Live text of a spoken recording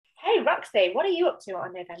So, Roxy, what are you up to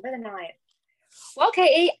on November the 9th? Well,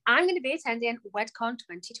 Katie, I'm going to be attending WedCon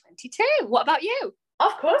 2022. What about you?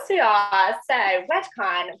 Of course we are. So,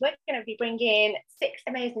 WedCon, we're going to be bringing 6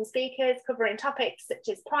 amazing speakers covering topics such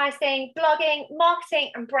as pricing, blogging, marketing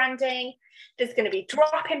and branding. There's going to be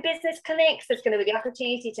drop-in business clinics. There's going to be the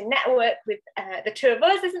opportunity to network with the two of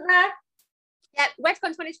us, isn't there? Yeah,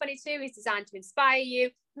 WedCon 2022 is designed to inspire you,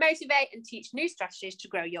 motivate and teach new strategies to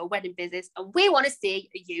grow your wedding business, and we want to see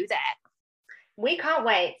you there. We can't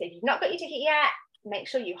wait. So if you've not got your ticket yet, make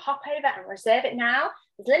sure you hop over and reserve it now.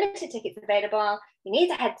 There's limited tickets available. You need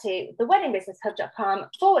to head to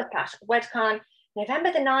theweddingbusinesshub.com/WedCon,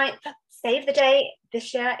 November the 9th. Save the date.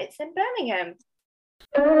 This year it's in Birmingham.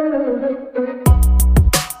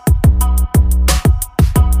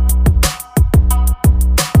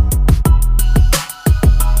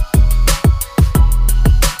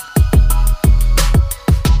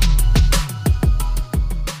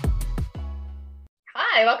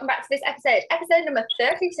 Hi, welcome back to this episode number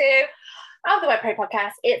 32 of the Web Pro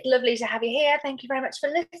Podcast. It's lovely to have you here. Thank you very much for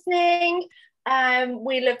listening.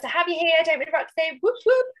 We love to have you here, don't we, Roxy? Whoop,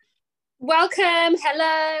 whoop. Welcome.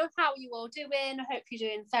 Hello. How are you all doing? I hope you're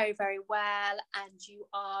doing very, very well. And you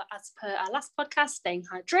are, as per our last podcast, staying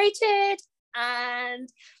hydrated.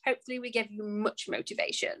 And hopefully we give you much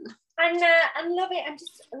motivation. And love it. I'm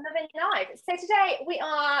just loving life. So today we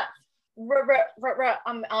are...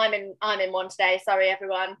 I'm in one today. Sorry,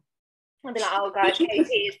 everyone. I'll be like, oh guys,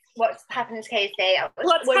 Katie's, what's happened to Katie?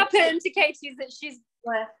 What's happened to Katie is that she's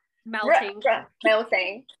melting.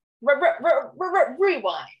 Melting.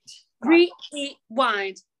 Rewind.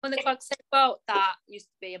 Rewind. When the clock said, well, that used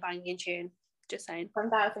to be a banging tune. Just saying.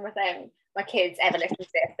 1000%. My kids ever listen to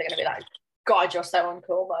this, they're gonna be like, God, you're so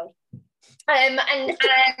uncool, Mum. And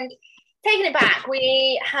taking it back,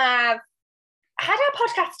 we have had our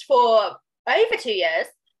podcast for over 2 years.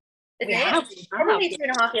 Probably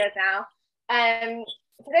 2.5 years now.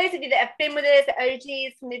 For those of you that have been with us, the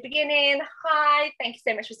OGs from the beginning, hi, thank you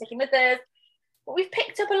so much for sticking with us. But we've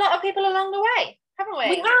picked up a lot of people along the way, haven't we?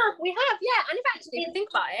 We have, yeah. And if actually you think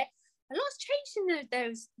about it, a lot's changed in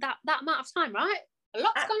that amount of time, right? A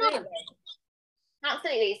lot's gone on.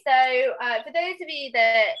 Absolutely. So for those of you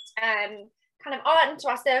that kind of aren't into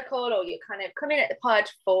our circle, or you're kind of coming at the pod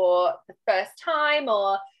for the first time,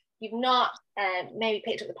 or you've not maybe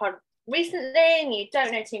picked up the pod recently and you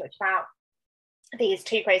don't know too much about these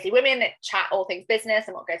two crazy women that chat all things business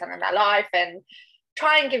and what goes on in their life and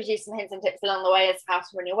try and give you some hints and tips along the way as to how to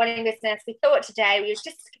run your wedding business, we thought today we would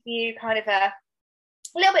just give you kind of a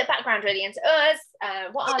little bit of background really into us,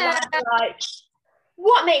 what our lives are like,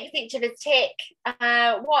 what makes each of us tick,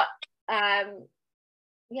 our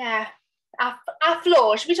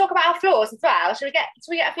flaws. Should we talk about our flaws as well? Should we get a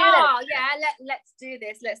few of them? Oh yeah, let's do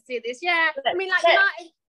this. Yeah. I mean, like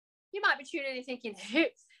you might be tuning in and thinking, who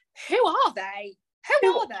are they?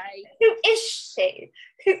 Who are they? Who is she?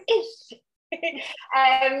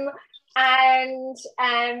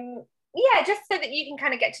 Yeah, just so that you can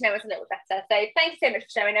kind of get to know us a little better. So thank you so much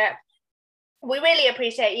for showing up. We really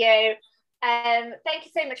appreciate you. Thank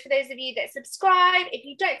you so much for those of you that subscribe. If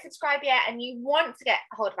you don't subscribe yet and you want to get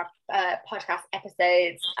a hold of our podcast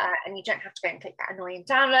episodes, and you don't have to go and click that annoying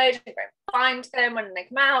download, you can go and find them when they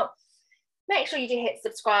come out, make sure you do hit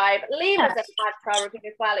subscribe. Leave us a 5-star review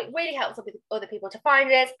as well. It really helps other people to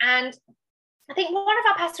find us. And I think one of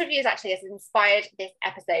our past reviews actually has inspired this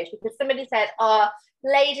episode, because somebody said, oh,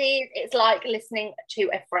 ladies, it's like listening to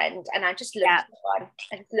a friend. And I just loved that one.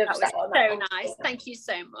 I just loved that one. So nice. Thank you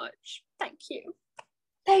so much. Thank you.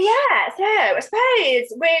 So yeah, so I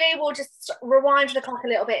suppose really we'll just rewind the clock a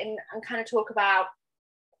little bit and kind of talk about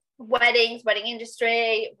weddings, wedding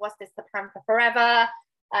industry, was this the plan for forever,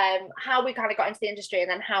 how we kind of got into the industry,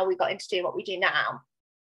 and then how we got into doing what we do now.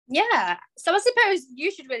 Yeah, so I suppose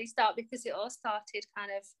you should really start, because it all started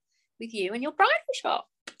kind of with you and your bridal shop.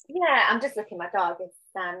 Yeah, I'm just looking. My dog is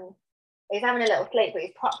he's having a little sleep, but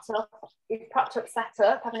he's propped up, sat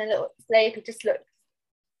up, having a little sleep. He just looks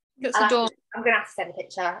adorable. I'm gonna have to send a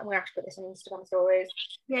picture. I'm gonna have to put this on Instagram stories.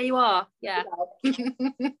 Yeah, you are. Yeah. He's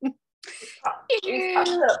propped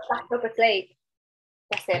up, sat up asleep.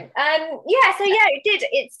 Bless him.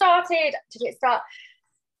 It started. Did it start?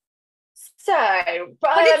 So,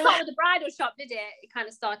 but it didn't start with the bridal shop, did it? It kind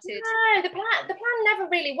of started. No, the plan never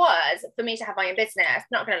really was for me to have my own business.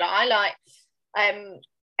 Not gonna lie, like,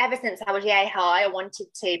 ever since I was yay high, I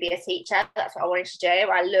wanted to be a teacher. That's what I wanted to do.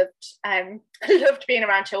 I loved being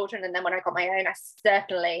around children, and then when I got my own, I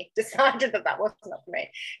certainly decided that wasn't for me.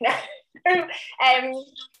 No,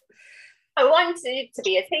 I wanted to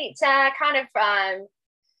be a teacher, kind of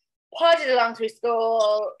plodded along through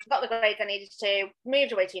school, got the grades I needed to,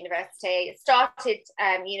 moved away to university, started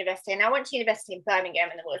university, and I went to university in Birmingham,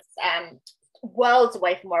 and it was worlds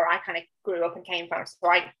away from where I kind of grew up and came from. So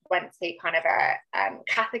I went to kind of a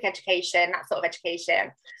Catholic education, that sort of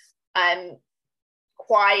education,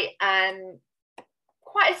 quite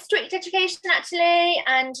a strict education actually,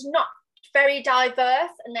 and not very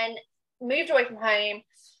diverse. And then moved away from home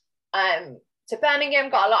to Birmingham,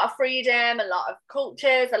 got a lot of freedom, a lot of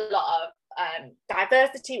cultures, a lot of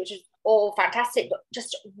diversity, which is all fantastic, but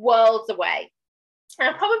just worlds away. And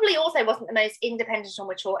I probably also wasn't the most independent or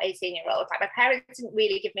mature 18-year-old. Like, my parents didn't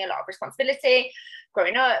really give me a lot of responsibility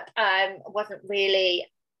growing up. Wasn't really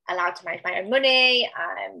allowed to manage my own money.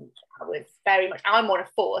 I was very much, I'm one of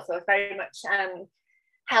four, so I was very much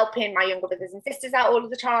helping my younger brothers and sisters out all of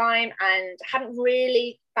the time, and hadn't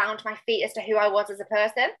really found my feet as to who I was as a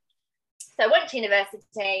person. So I went to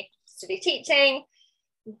university, studied teaching,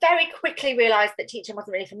 very quickly realised that teaching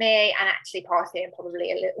wasn't really for me, and actually parsing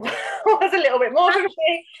probably was a little bit more for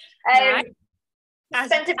me.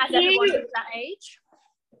 Spent a few, at that age,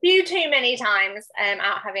 few too many times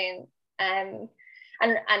out having and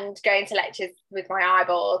going to lectures with my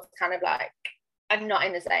eyeballs kind of like, I'm not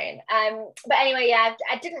in the zone. But anyway, yeah,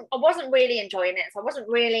 I wasn't really enjoying it. So I wasn't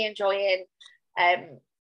really enjoying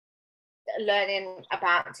learning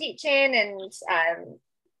about teaching and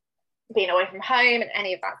being away from home and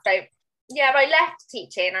any of that. So yeah, I left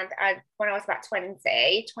teaching and when I was about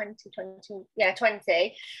 20,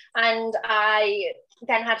 and I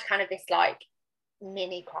then had kind of this like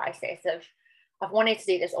mini crisis of I've wanted to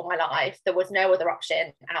do this all my life. There was no other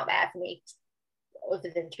option out there for me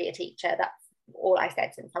other than to be a teacher. That's all I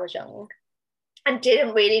said since I was young, and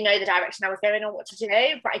didn't really know the direction I was going or what to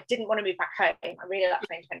do, but I didn't want to move back home. I really liked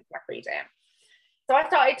my independence and my freedom. So I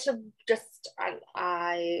started to just,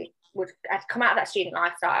 I'd come out of that student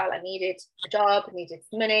lifestyle. I needed a job, I needed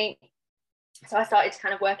some money. So I started to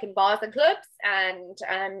kind of work in bars and clubs, and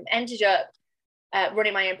ended up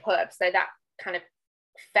running my own pub. So that kind of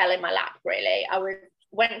fell in my lap, really.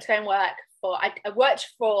 Went to go and work for, I worked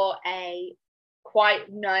for a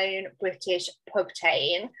quite known British pub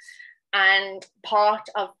chain, and part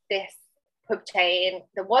of this pub chain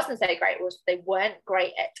that wasn't so great was they weren't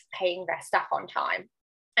great at paying their staff on time,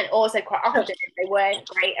 and also quite often they weren't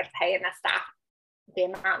great at paying their staff the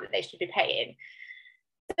amount that they should be paying.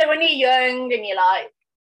 So when you're young and you're like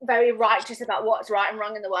very righteous about what's right and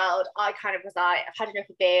wrong in the world, I kind of was like, I've had enough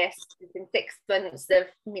of this. It's been 6 months of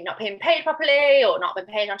me not being paid properly or not being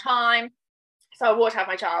paid on time. So I walked out of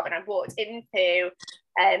my job and I walked into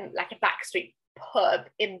like a backstreet pub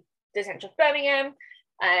in the centre of Birmingham,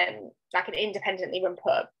 like an independently run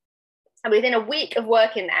pub. And within a week of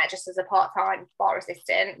working there, just as a part-time bar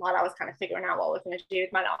assistant, while I was kind of figuring out what I was going to do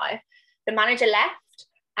with my life, the manager left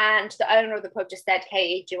and the owner of the pub just said,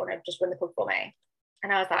 "Hey, do you want to just run the pub for me?"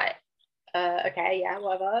 And I was like, okay, yeah,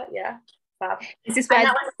 whatever, yeah. Fab. Is this where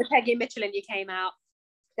the Peggy Mitchell and you came out?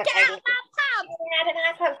 Get out of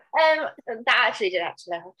that pub! That actually did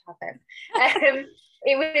happen.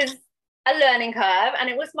 It was a learning curve, and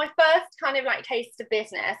it was my first kind of like taste of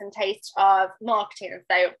business and taste of marketing. And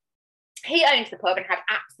so he owned the pub and had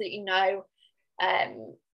absolutely no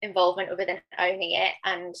involvement other than owning it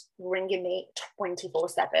and ringing me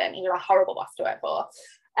 24/7. He was a horrible boss to work for.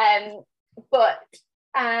 But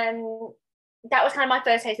that was kind of my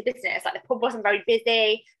first taste of business. Like, the pub wasn't very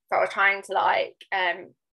busy, so I was trying to like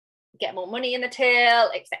get more money in the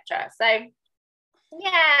till, etc. So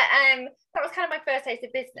yeah, that was kind of my first taste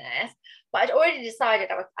of business. But I'd already decided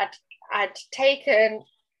I'd taken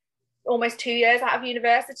almost 2 years out of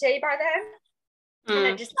university by then, and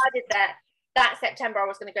I decided that September I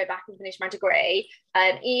was going to go back and finish my degree.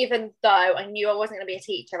 Even though I knew I wasn't going to be a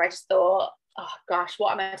teacher, I just thought, oh gosh,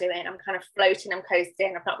 what am I doing? I'm kind of floating, I'm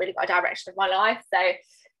coasting, I've not really got a direction of my life. So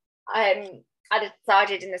I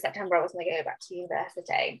decided in the September I was going to go back to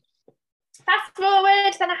university. Fast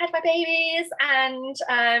forward, then I had my babies, and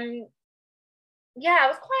yeah, I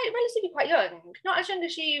was relatively quite young, not as young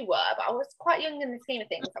as you were, but I was quite young in the scheme of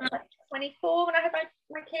things. I was like 24 when I had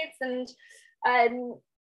my kids, and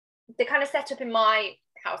the kind of setup in my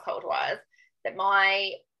household was that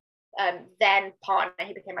my then partner,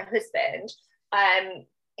 he became my husband,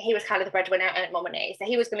 he was kind of the breadwinner and earned more money, so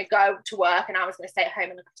he was going to go to work and I was going to stay at home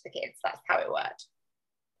and look after the kids. That's how it worked.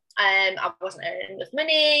 I wasn't earning enough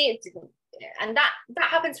money, and that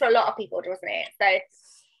happens for a lot of people, doesn't it? So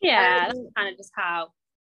yeah, that's kind of just how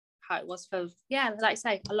it was for, yeah, like I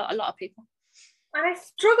say, a lot of people. And I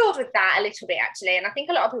struggled with that a little bit, actually, and I think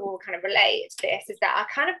a lot of people will kind of relate to this, is that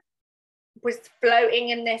I kind of was floating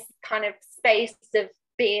in this kind of space of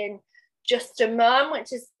being just a mum,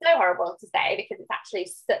 which is so horrible to say because it's actually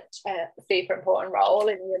such a super important role,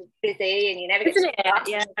 and you're busy and you never get Isn't it?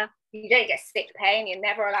 Yeah. You don't get sick pay and you're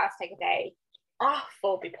never allowed to take a day off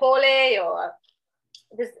or be poorly, or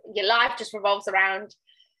your life just revolves around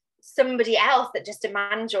somebody else that just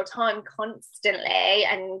demands your time constantly,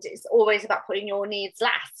 and it's always about putting your needs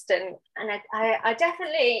last. And I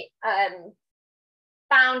definitely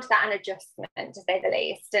found that an adjustment, to say the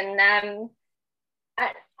least. And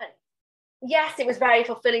yes, it was very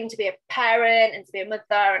fulfilling to be a parent and to be a mother,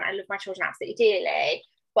 and I love my children absolutely dearly,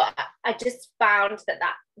 but I just found that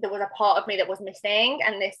there was a part of me that was missing,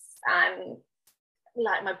 and this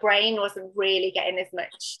like my brain wasn't really getting as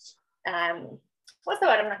much what's the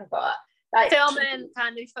word I'm looking for, like fulfillment,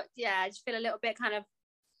 kind of. Yeah, I just feel a little bit kind of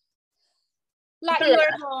like you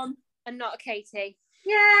were a mum and not a Katie.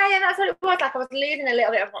 Yeah, that's what it was. Like I was losing a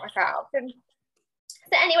little bit of myself. And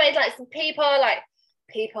so anyways, like some people,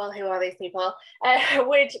 who are these people,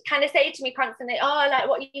 would kind of say to me constantly, oh, like,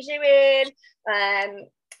 what are you doing?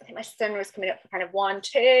 I think my son was coming up for kind of 1,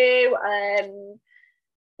 2.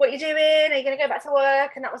 What are you doing? Are you going to go back to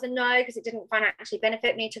work? And that was a no, because it didn't financially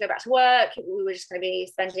benefit me to go back to work. We were just going to be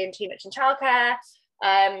spending too much in childcare.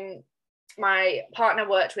 My partner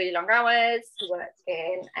worked really long hours. He worked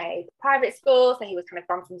in a private school, so he was kind of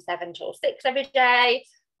gone from 7 till 6 every day.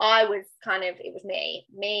 I was kind of, it was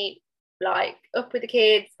me, like up with the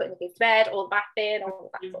kids, putting the kids to bed, all the bathing, all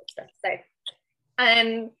that sort of stuff. So,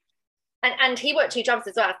 and he worked 2 jobs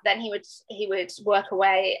as well. So then he would work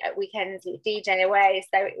away at weekends, he would DJ away.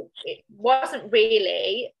 So it wasn't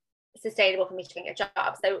really sustainable for me to get a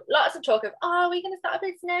job. So lots of talk of, oh, we're going to start a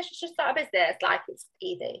business, you should start a business, like it's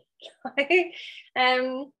easy.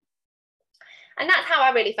 And that's how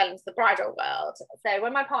I really fell into the bridal world. So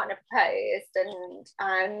when my partner proposed,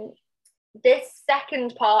 and this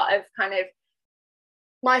second part of kind of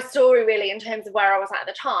my story really in terms of where I was at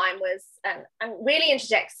the time was and really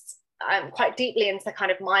interjects quite deeply into kind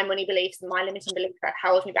of my money beliefs and my limiting beliefs that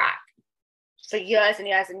held me back for years and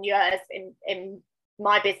years and years in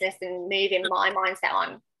my business and moving my mindset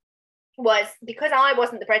on, was because I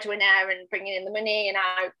wasn't the breadwinner and bringing in the money, and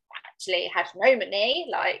I actually had no money.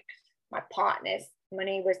 Like my partner's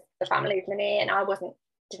money was the family's money, and I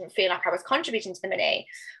didn't feel like I was contributing to the money.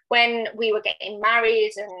 When we were getting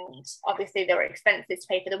married and obviously there were expenses to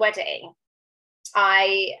pay for the wedding,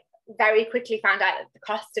 I very quickly found out that the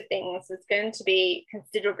cost of things was going to be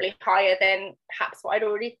considerably higher than perhaps what I'd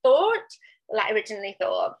already originally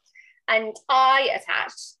thought. And I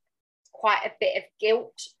attached quite a bit of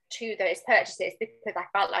guilt to those purchases because I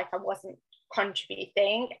felt like I wasn't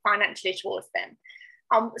contributing financially towards them.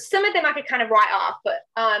 Some of them I could kind of write off, but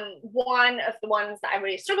one of the ones that I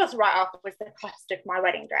really struggled to write off was the cost of my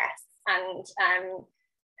wedding dress, and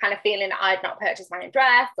kind of feeling that I'd not purchased my own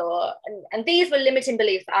dress, and these were limiting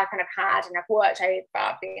beliefs that I kind of had, and I've worked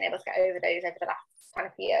over being able to get over those over the last kind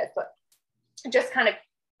of few years, but just kind of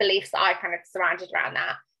beliefs that I kind of surrounded around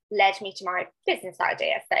that led me to my business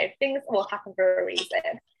idea. So things all happen for a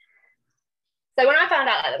reason. So when I found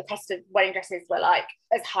out that the cost of wedding dresses were like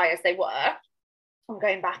as high as they were, I'm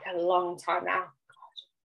going back a long time now.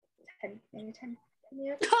 God, 10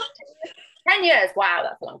 years? 10 years, wow,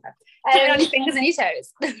 that's a long time. On your fingers and your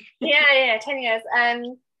toes. yeah, 10 years.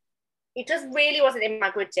 It just really wasn't in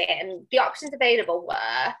my budget, and the options available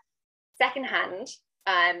were secondhand,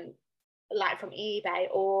 like from eBay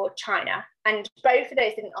or China, and both of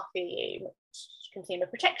those didn't offer you much consumer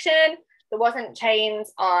protection. There wasn't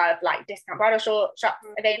chains of like discount bridal shops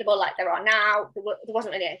available like there are now. There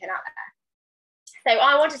wasn't really anything out there. So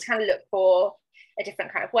I wanted to kind of look for a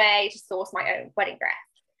different kind of way to source my own wedding dress.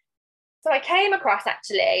 So I came across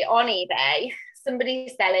actually on eBay somebody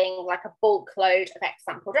selling like a bulk load of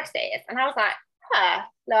example dresses, and I was like,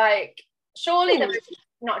 like surely there is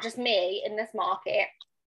not just me in this market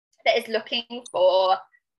that is looking for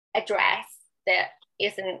a dress that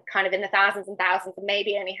isn't kind of in the thousands and thousands, and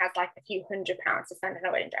maybe only has like a few £100 to spend on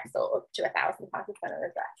a wedding dress, or up to £1,000 to spend on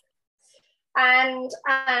a dress. And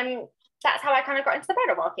that's how I kind of got into the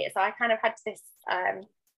bridal market. So I kind of had this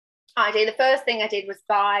idea. The first thing I did was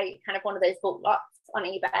buy kind of one of those bulk lots on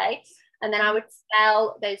eBay, and then I would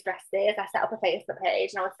sell those dresses. I set up a Facebook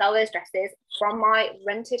page and I would sell those dresses from my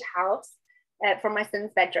rented house, from my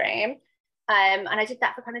son's bedroom. And I did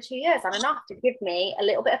that for kind of 2 years on and off to give me a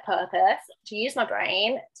little bit of purpose, to use my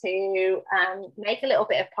brain, to make a little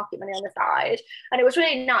bit of pocket money on the side. And it was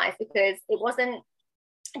really nice because it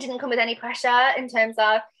didn't come with any pressure in terms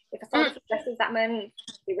of if I sold a few dresses that month,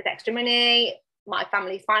 it was extra money. My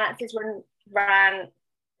family's finances ran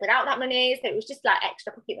without that money. So it was just like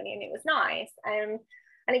extra pocket money, and it was nice.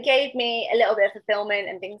 And it gave me a little bit of fulfillment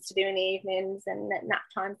and things to do in the evenings and nap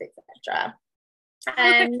times, etc.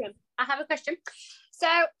 I have a question. So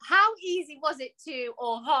how easy was it to,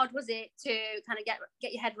 or hard was it to kind of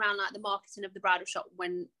get your head around like the marketing of the bridal shop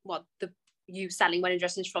when you selling wedding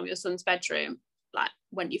dresses from your son's bedroom, like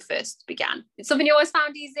when you first began? Is it something you always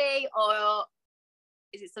found easy, or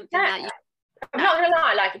is it something that you... I'm not gonna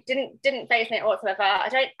lie, like it didn't faze me whatsoever.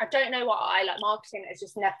 I don't know why. Like marketing is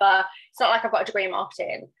just never. It's not like I've got a degree in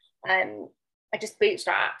marketing. I just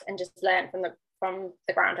bootstrapped and just learned from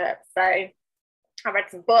the ground up. So I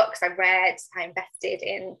read some books. I invested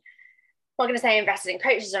in. I'm not going to say I invested in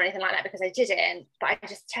coaches or anything like that because I didn't. But I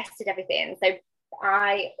just tested everything. So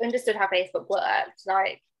I understood how Facebook worked.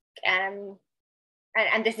 Like, and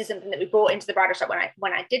this is something that we brought into the bridal shop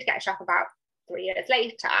when I did get a shop about 3 years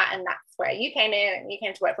later, and that's where you came in and you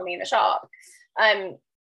came to work for me in the shop.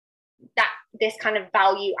 That this kind of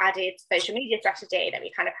value added social media strategy that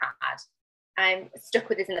we kind of had stuck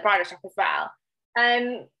with us in the bridal shop as well.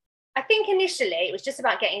 I think initially it was just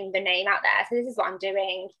about getting the name out there. So this is what I'm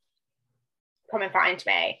doing. Come and find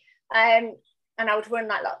me. And I would run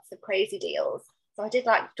like lots of crazy deals. So I did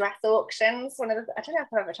like dress auctions. I don't know if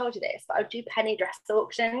I've ever told you this, but I would do penny dress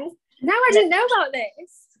auctions. No, I didn't know about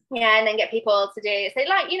this. Yeah, and then get people to do, so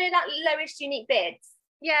like, you know, that lowest unique bids.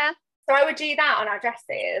 Yeah. So I would do that on our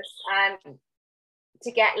dresses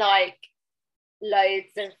to get like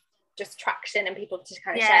loads of just traction and people to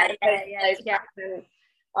kind of share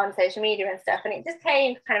on social media and stuff. And it just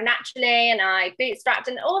came kind of naturally, and I bootstrapped.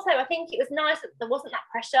 And also I think it was nice that there wasn't that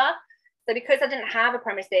pressure. So because I didn't have a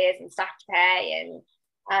premises and staff to pay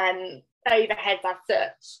and overheads as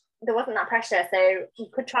such, there wasn't that pressure, so you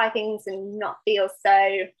could try things and not feel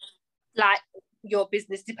so like your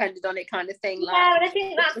business depended on it, kind of thing. Like, yeah, and I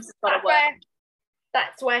think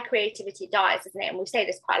that's where creativity dies, isn't it? And we say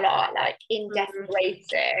this quite a lot, like in desperation,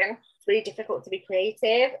 it's really difficult to be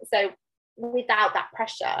creative. So without that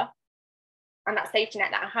pressure and that safety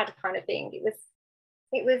net that I had, kind of thing, it was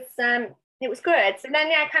good. So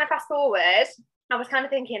then, yeah, kind of fast forward, I was kind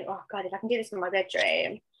of thinking, oh God, if I can do this from my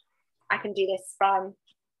bedroom, I can do this from.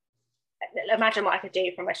 Imagine what I could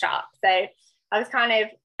do from a shop. So I was kind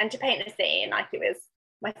of, and to paint the scene, like it was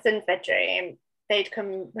my son's bedroom, they'd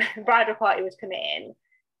come, the bridal party would come in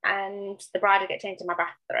and the bride would get changed in my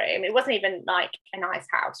bathroom. It wasn't even like a nice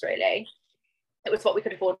house really. It was what we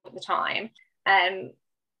could afford at the time. And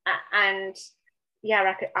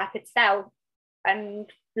yeah, I could sell and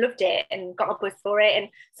loved it and got a buzz for it.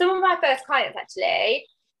 And some of my first clients actually,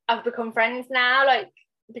 I've become friends now, like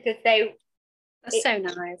because that's so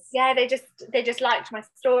nice. Yeah, they just liked my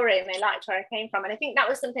story and they liked where I came from. And I think that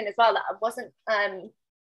was something as well that I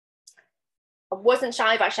wasn't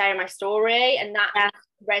shy about sharing my story, and that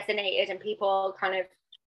resonated, and people kind of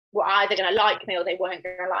were either going to like me or they weren't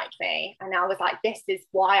going to like me. And I was like, this is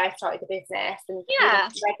why I started the business. And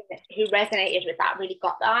who resonated with that really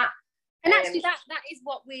got that. And actually that is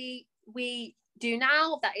what we do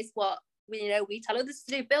now. That is what we tell others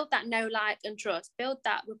to do. Build that know, like and trust. Build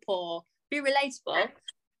that rapport. Be relatable.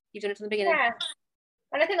 You've done it from the beginning. Yeah.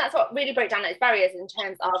 And I think that's what really broke down those barriers in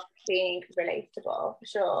terms of being relatable, for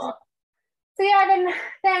sure. So yeah,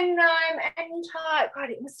 then God,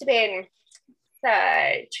 it must have been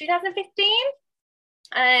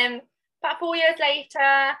 2015. About 4 years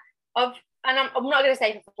later and I'm not going to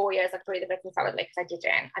say for 4 years I grew the business solidly, because I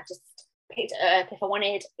didn't. I just picked it up if we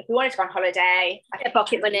wanted to go on holiday. I get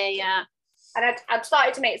pocket money, yeah. And I'd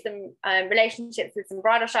started to make some relationships with some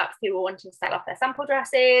bridal shops who were wanting to sell off their sample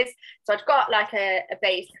dresses. So I'd got like a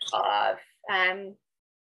base of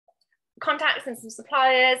contacts and some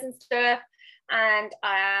suppliers and stuff. And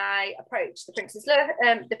I approached the Prince's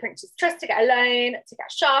Trust to get a loan, to get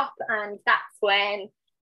a shop. And that's when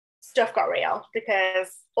stuff got real,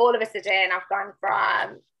 because all of a sudden I've gone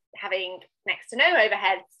from having next to no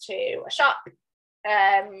overheads to a shop,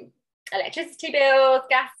 electricity bills,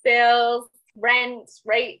 gas bills, rent,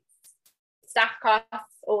 rates, staff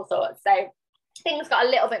costs, all sorts. So things got a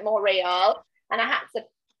little bit more real, and I had to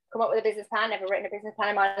come up with a business plan. Never written a business plan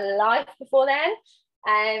in my life before then.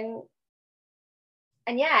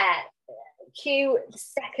 And yeah, cue the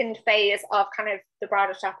second phase of kind of the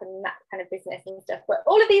bridal shop and that kind of business and stuff. But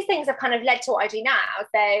all of these things have kind of led to what I do now.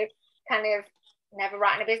 So kind of never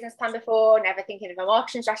writing a business plan before, never thinking of a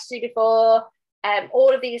marketing strategy before.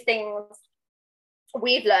 All of these things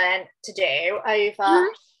we've learned to do over,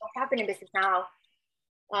 I've been in business now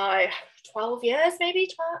 12 years, maybe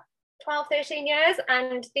 12, 13 years.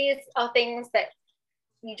 And these are things that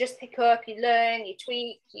you just pick up, you learn, you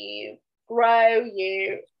tweak, you grow,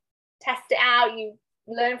 you test it out, you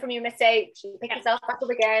learn from your mistakes, you pick yourself back up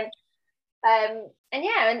again. And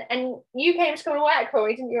yeah, and you came to come and work for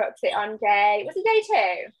me, didn't you, Roxy, on day, was it day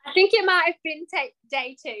 2? I think it might have been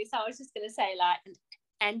day 2, so I was just going to say, like,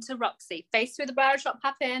 enter Roxy. Face through the bridal shop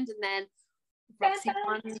happened, and then Roxy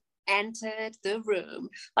entered the room.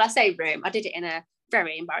 Well, I say room, I did it in a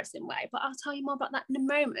very embarrassing way, but I'll tell you more about that in a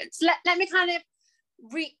moment. So let me kind of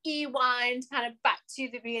rewind kind of back to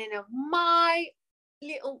the beginning of my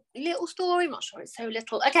little story. I'm not sure it's so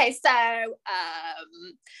little. Okay, so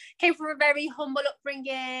came from a very humble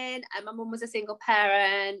upbringing, and my mum was a single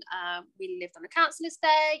parent. We lived on a council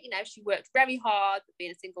estate. You know, she worked very hard, but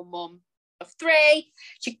being a single mum of 3,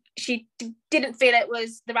 she didn't feel it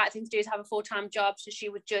was the right thing to do to have a full-time job, so she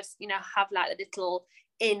would just, you know, have like the little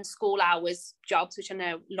in school hours jobs, which I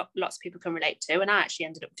know lots of people can relate to, and I actually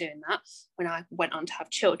ended up doing that when I went on to have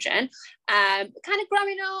children. Kind of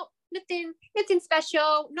growing up, nothing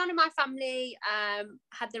special. None of my family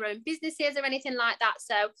had their own businesses or anything like that,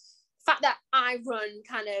 so the fact that I run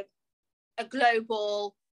kind of a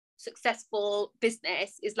global successful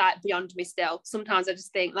business is like beyond me still. Sometimes I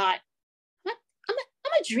just think like, am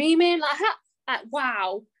I dreaming? Like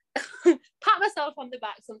wow. Pat myself on the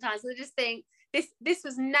back sometimes. I just think this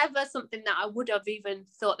was never something that I would have even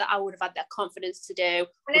thought that I would have had that confidence to do.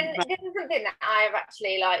 And then this is something that I've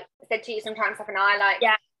actually like said to you sometimes, and I like,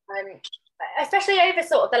 yeah. Especially over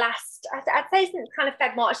sort of the last, I'd say since kind of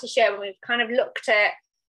Feb March this year, when we've kind of looked at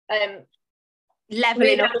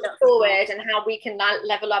leveling up forward and how we can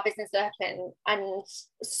level our business up, and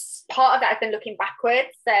part of that has been looking backwards.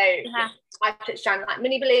 So I touched on like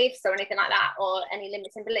mini beliefs or anything like that, or any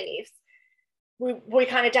limiting beliefs. We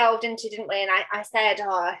kind of delved into, didn't we? And I said,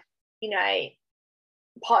 you know,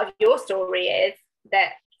 part of your story is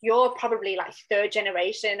that you're probably like 3rd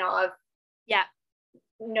generation of,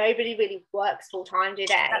 nobody really works full time, do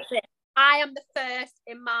they? That's it. I am the first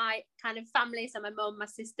in my kind of family, so my mum, my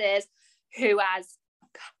sisters, who has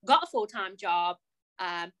got a full-time job.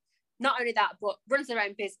 Not only that, but runs their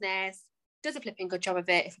own business, does a flipping good job of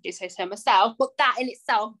it, if I do say so myself. But that in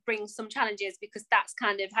itself brings some challenges, because that's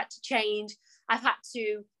kind of had to change. I've had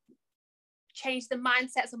to change the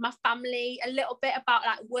mindsets of my family a little bit about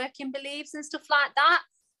like working beliefs and stuff like that.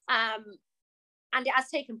 And it has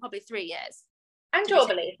taken probably 3 years. And your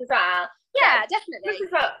beliefs as well. Yeah, definitely. This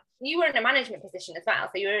is what, you were in a management position as well,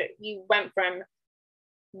 so you went from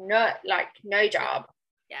no job,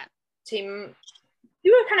 to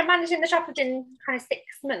you were kind of managing the shop within kind of 6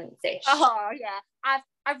 months-ish. Oh yeah,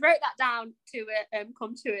 I wrote that down to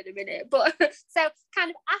come to it in a minute. But so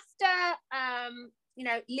kind of after you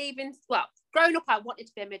know, leaving, well, growing up, I wanted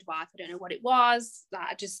to be a midwife. I don't know what it was. Like,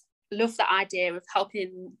 I just love the idea of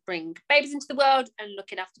helping bring babies into the world and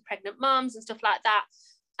looking after pregnant mums and stuff like that.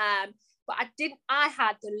 But I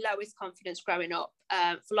had the lowest confidence growing up,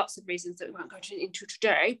 for lots of reasons that we won't go into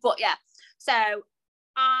today. But yeah, so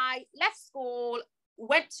I left school,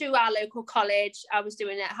 went to our local college. I was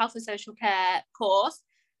doing a health and social care course.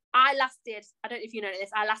 I don't know if you know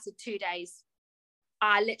this, I lasted 2 days.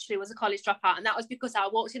 I literally was a college dropout, and that was because I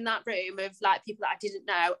walked in that room of like people that I didn't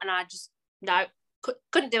know, and I just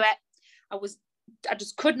couldn't do it. I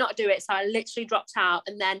just could not do it. So I literally dropped out,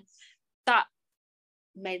 and then that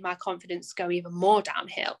made my confidence go even more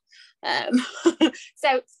downhill.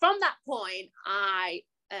 So from that point, I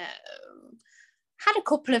had a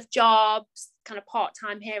couple of jobs, kind of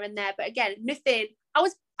part-time here and there, but again, nothing. I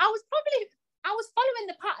was following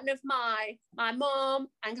the pattern of my mum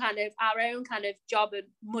and kind of our own kind of job and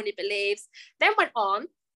money beliefs. Then went on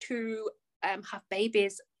to have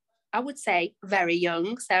babies, I would say very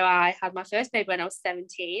young. So I had my first baby when I was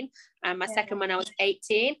 17 and my second when I was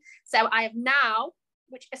 18. So I have now,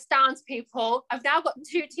 which astounds people, I've now got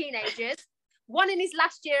 2 teenagers, one in his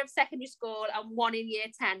last year of secondary school and one in year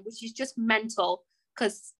 10, which is just mental,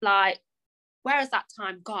 because like, where has that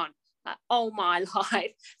time gone? Like, all my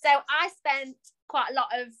life. So I spent quite a lot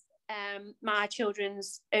of my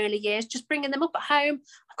children's early years just bringing them up at home.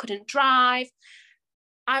 I couldn't drive.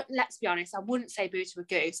 Let's be honest, I wouldn't say boo to a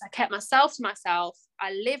goose. I kept myself to myself.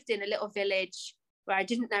 I lived in a little village where I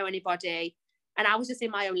didn't know anybody, and I was just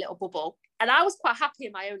in my own little bubble. And I was quite happy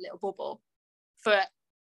in my own little bubble for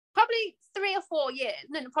probably 3 or 4 years.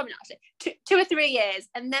 No, probably not actually. 2 or 3 years.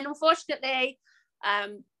 And then unfortunately,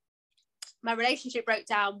 my relationship broke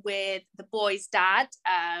down with the boy's dad.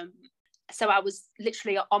 So I was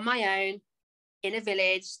literally on my own in a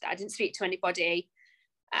village that I didn't speak to anybody.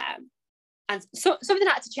 And so something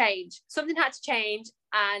had to change.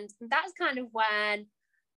 And that's kind of when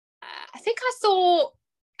I think I saw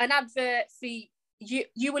an advert for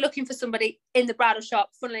you were looking for somebody in the bridal shop,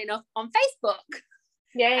 funnily enough, on Facebook.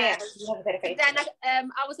 Yeah. Then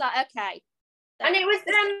I was like, okay, And it was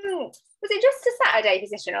it just a Saturday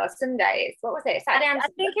position or Sundays? What was it? Saturday and I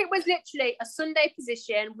think it was literally a Sunday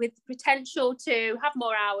position with the potential to have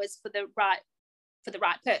more hours for the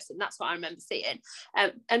right person. That's what I remember seeing.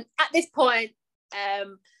 And at this point,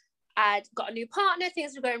 I'd got a new partner,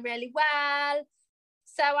 things were going really well.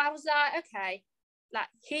 So I was like, okay, like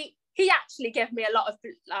he actually gave me a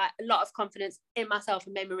lot of confidence in myself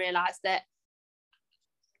and made me realise that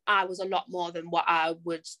I was a lot more than what I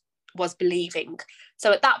was believing.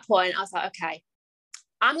 So at that point, I was like, okay,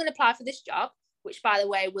 I'm going to apply for this job, which by the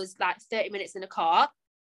way was like 30 minutes in a car.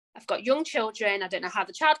 I've got young children. I don't know how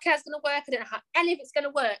the childcare is going to work. I don't know how any of it's going to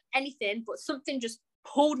work, anything, but something just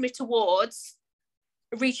pulled me towards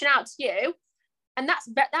reaching out to you. And that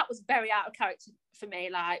was very out of character for me,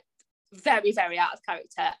 like very, very out of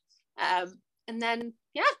character. And then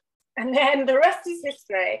the rest is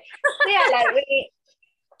history. So yeah, like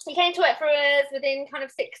he came to work for us. Within kind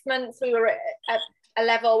of 6 months, we were at a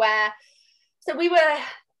level where, so we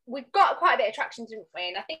got quite a bit of traction, didn't we?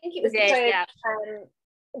 And I think it was because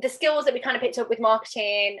the skills that we kind of picked up with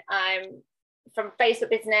marketing, from Facebook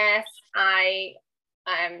business. I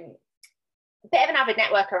a bit of an avid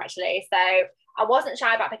networker actually, so I wasn't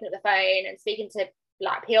shy about picking up the phone and speaking to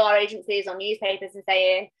like PR agencies or newspapers and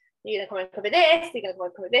saying, you're going to come and cover this, you're going to come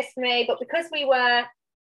and cover this for me. But because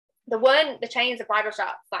there weren't the chains of bridal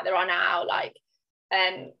shops like there are now, like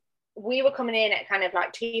we were coming in at kind of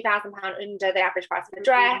like £2,000 under the average price of a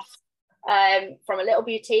dress, from a little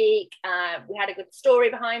boutique. We had a good story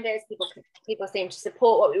behind us. People seemed to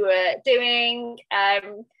support what we were doing.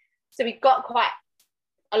 So we got quite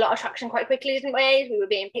a lot of traction quite quickly, didn't we? We were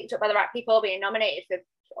being picked up by the right people, being nominated for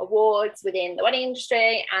awards within the wedding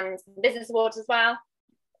industry and business awards as well.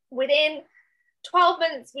 Within 12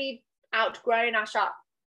 months, we've outgrown our shop.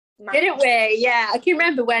 Didn't we? Yeah, I can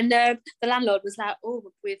remember when the landlord was like,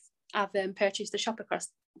 "Oh, I've purchased the shop across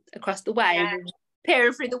the way," and we were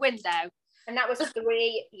peering through the window. And that was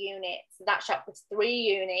 3 units. That shop was 3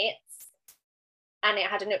 units, and it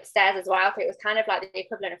had an upstairs as well. So it was kind of like the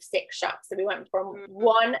equivalent of 6 shops. So we went from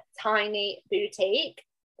one tiny boutique,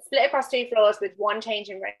 split across 2 floors with 1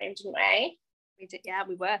 changing room, didn't we? We did, yeah,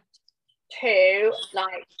 we were. To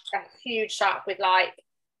like a huge shop with like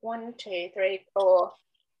 4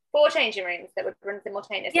 changing rooms that would run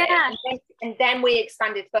simultaneously. Yeah. And then we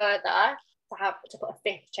expanded further to put a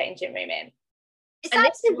 5th changing room in. It's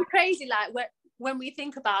actually crazy, like when we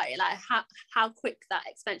think about it, like how quick that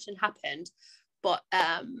expansion happened. But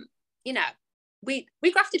you know, we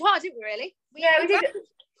grafted hard, didn't we? Really? We did.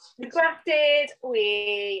 We grafted.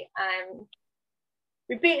 We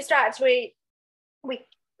bootstrapped. We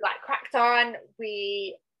like cracked on.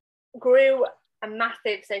 We grew a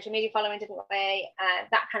massive social media following, didn't we?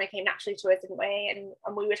 That kind of came naturally to us, didn't we?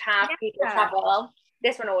 And we would have people travel.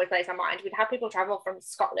 This one always plays on my mind. We'd have people travel from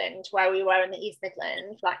Scotland, where we were in the East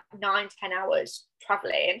Midlands, like 9 to 10 hours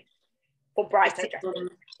travelling for bridesmaid dresses.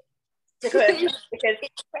 Because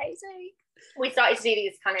it's crazy. We started to do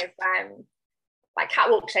these kind of like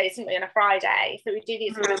catwalk shows, didn't we, on a Friday? So we'd do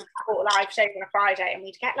these kind of catwalk live shows on a Friday, and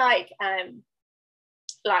we'd get like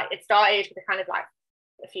it started with a kind of like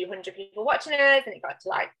a few hundred people watching us, and it got to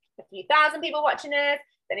like a few thousand people watching us,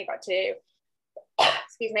 then it got to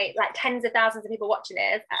like tens of thousands of people watching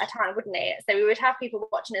us at a time, wouldn't it? So we would have people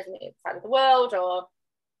watching us on the other side of the world, or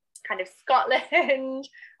kind of Scotland,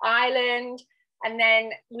 Ireland, and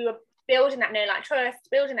then we were building that like trust,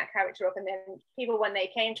 building that character up, and then people, when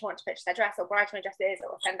they came to want to purchase their dress or bridesmaid dresses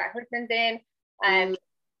or send their husbands in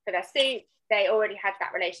for their suit, they already had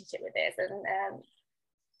that relationship with us. And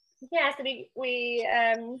so we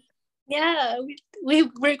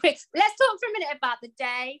really quick. Let's talk for a minute about the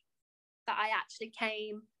day that I actually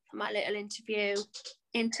came for my little interview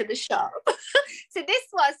into the shop. So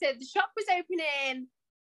the shop was opening,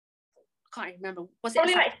 I can't even remember, was it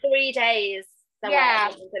probably like 3 days?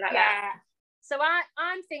 That. So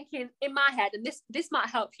I'm thinking in my head, and this might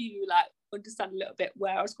help you like understand a little bit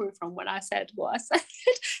where I was coming from when I said what I said.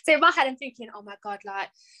 So in my head I'm thinking, oh my god, like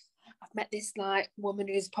I've met this like woman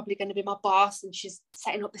who's probably going to be my boss, and she's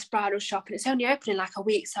setting up this bridal shop, and it's only opening like a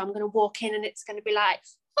week, so I'm going to walk in and it's going to be like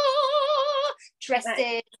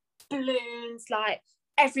dresses, balloons, like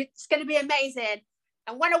it's going to be amazing.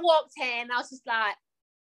 And when I walked in, I was just like,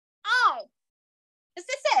 oh, is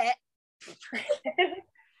this it?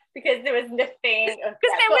 Because there was nothing. Because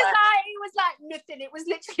it was like nothing. It was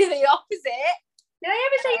literally the opposite. Did I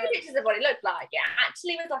ever show you pictures of what it looked like? Yeah,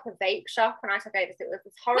 actually, it was like a vape shop when I took over. So it was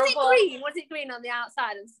this horrible. Was it green on the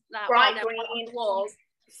outside and like bright green on the walls,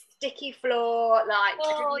 sticky floor, like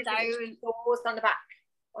doors on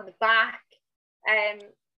the back.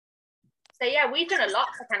 So yeah, we've done a lot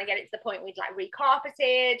to kind of get it to the point we'd like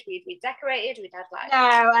recarpeted, we'd redecorated, we'd had like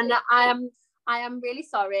no, and I am really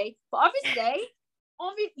sorry, but obviously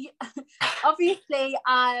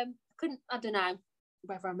I don't know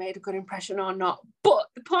whether I made a good impression or not, but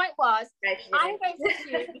the point was I'm grateful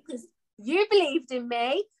to you because you believed in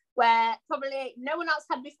me where probably no one else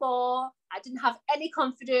had before. I didn't have any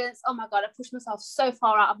confidence. Oh my God, I pushed myself so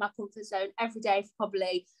far out of my comfort zone every day for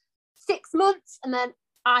probably 6 months. And then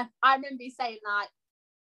I remember you saying like,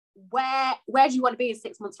 where do you want to be in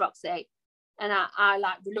 6 months, Roxy? And I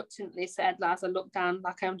like reluctantly said, as I looked down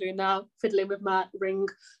like I'm doing now, fiddling with my ring,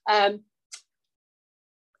 I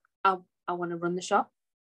want to run the shop.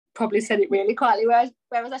 Probably said it really quietly, whereas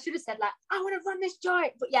I should have said like, I want to run this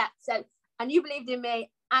joint. But yeah, so, and you believed in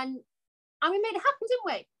me, and we made it happen, didn't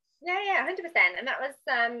we? Yeah, 100%. And that was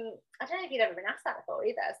I don't know if you'd ever been asked that before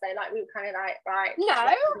either. So like we were kind of like, right. No, I've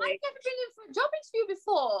never been in for a job interview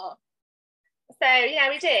before. So yeah,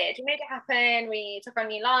 we did. We made it happen. We took on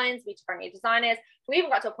new lines. We took on new designers. We even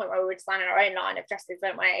got to a point where we were designing our own line of dresses,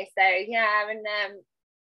 weren't we? So yeah, and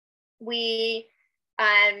we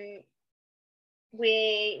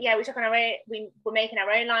took on our own. We were making our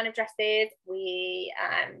own line of dresses. We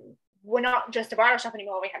were not just a bridal shop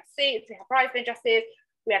anymore. We had suits. We had bridesmaid dresses.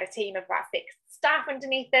 We had a team of about 6 staff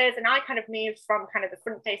underneath us, and I kind of moved from kind of the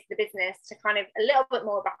front face of the business to kind of a little bit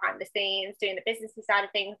more behind the scenes, doing the businessy side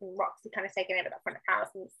of things, and Roxy kind of taking over that front of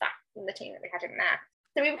house and staff and the team that we had in there.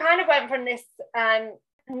 So we kind of went from this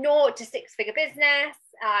 0 to 6-figure business,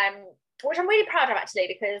 which I'm really proud of actually,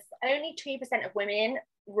 because only 2% of women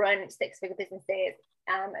run 6-figure businesses.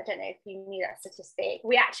 I don't know if you knew that statistic.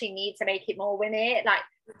 We actually need to make it more women. Like,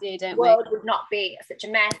 the world would not be such a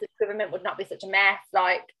mess. The government would not be such a mess.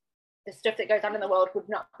 Like, the stuff that goes on in the world would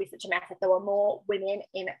not be such a mess if there were more women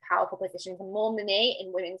in powerful positions and more money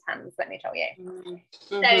in women's hands, let me tell you. Mm-hmm.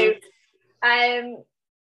 So,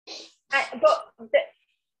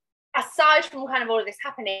 aside from kind of all of this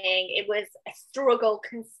happening, it was a struggle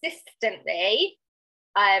consistently.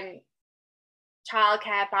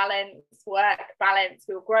 Childcare balance, work balance.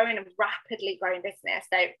 We were growing a rapidly growing business.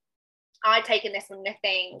 So I'd taken this from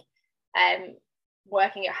nothing,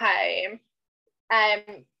 working at home,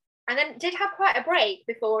 and then did have quite a break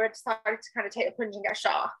before I decided to kind of take the plunge and get a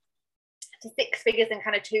shot to 6 figures in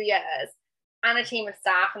kind of 2 years and a team of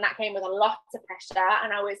staff, and that came with a lot of pressure.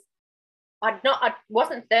 And I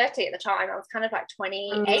wasn't 30 at the time. I was kind of like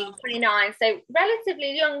 28, 29, so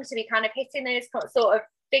relatively young to be kind of hitting those sort of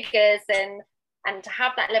figures and to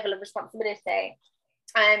have that level of responsibility.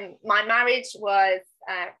 My marriage was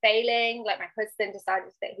failing. Like, my husband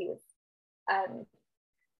decided that he was,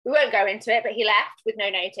 we won't go into it, but he left with no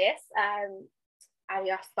notice,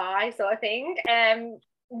 alias bye sort of thing.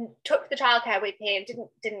 Took the childcare with him,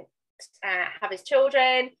 didn't have his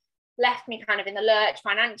children, left me kind of in the lurch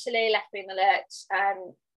financially, left me in the lurch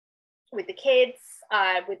with the kids,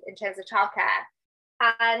 in terms of childcare.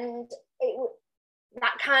 And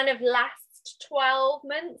that kind of last 12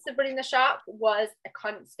 months of running the shop was a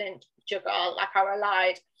constant juggle. Like, I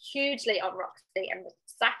relied hugely on Roxy and the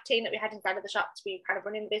staff team that we had inside of the shop to be kind of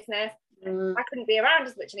running the business. I couldn't be around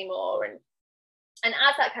as much anymore, and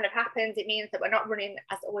as that kind of happens, it means that we're not running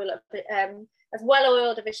as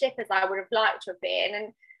well-oiled of a ship as I would have liked to have been,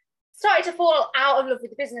 and started to fall out of love with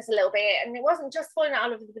the business a little bit. And it wasn't just falling out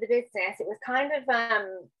of love with the business, it was kind of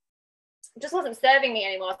just wasn't serving me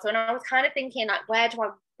anymore. So when I was kind of thinking, like, where do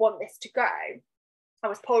I want this to go, I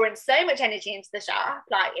was pouring so much energy into the shop.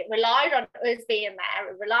 Like, it relied on us being there.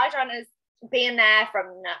 It relied on us being there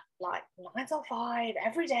from like 9 till 5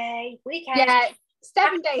 every day, weekend. Yeah,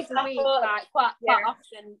 7 days a week, like quite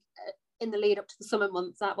often in the lead up to the summer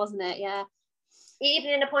months, that wasn't it? Yeah.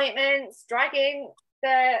 Evening appointments, dragging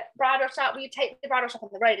the bridal shop. We'd take the bridal shop on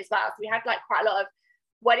the road as well. So we had like quite a lot of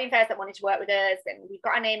wedding fairs that wanted to work with us, and we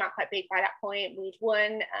got our name out quite big by that point. We'd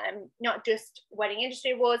won not just wedding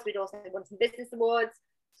industry awards, we'd also won some business awards.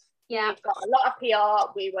 Yeah, we've got a lot of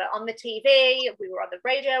PR. We were on the TV, we were on the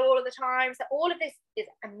radio all of the time. So all of this is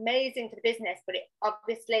amazing for the business, but it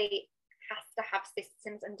obviously has to have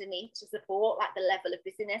systems underneath to support like the level of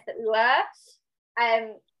busyness that we were.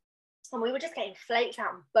 And we were just getting flaked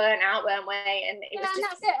out and burnt out, weren't we? And it was just,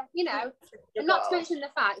 that's it, you know. And not to mention the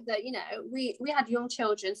fact that, you know, we had young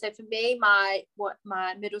children. So for me, my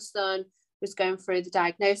middle son was going through the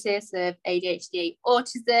diagnosis of ADHD,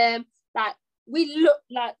 autism. Like, we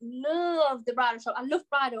love the bridal shop. I love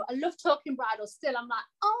bridal. I love talking bridal. Still, I'm like,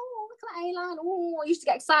 oh, look at that A-line. Oh, I used to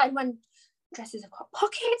get excited when dresses have got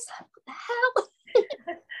pockets. What the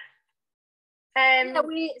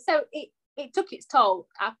hell? So it took its toll.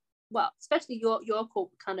 well, especially your cup,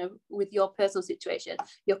 kind of with your personal situation,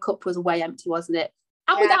 your cup was way empty, wasn't it?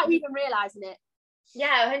 And without even realising it.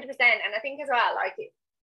 Yeah, 100%. And I think as well, like,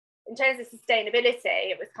 in terms of sustainability,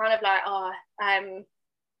 it was kind of like,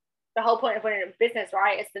 the whole point of running a business,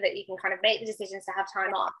 right, is so that you can kind of make the decisions to have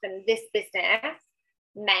time off. And this business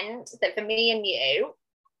meant that for me and you,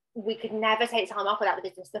 we could never take time off without the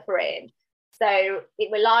business suffering. So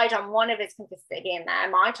it relied on one of us consistently being there.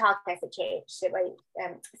 My childcare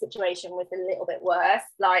situation was a little bit worse.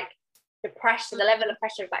 Like, the pressure, the level of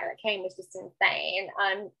pressure that came was just insane.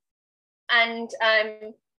 And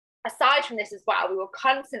aside from this as well, we were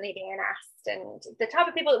constantly being asked, and the type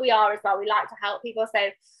of people that we are as well, we like to help people.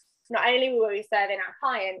 So not only were we serving our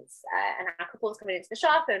clients and our couples coming into the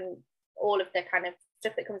shop and all of the kind of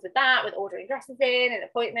stuff that comes with that, with ordering dresses in and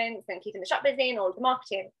appointments and keeping the shop busy and all of the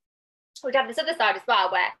marketing, we'd have this other side as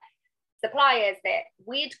well, where suppliers that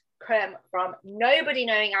we'd come from nobody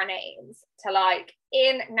knowing our names to, like,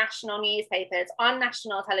 in national newspapers, on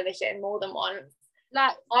national television more than once.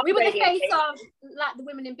 Like, we were the face of, like, the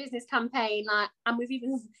Women in Business campaign, like, and we've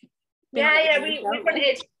even we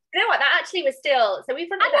fronted. You know what, that actually was still, so we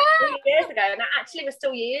fronted that 3 years ago, and that actually was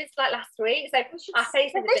still used, like, last week. So our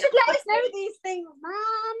faces, they should let us know these things,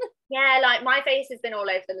 man. Yeah, like, my face has been all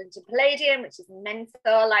over the London Palladium, which is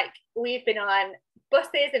mental. Like, we've been on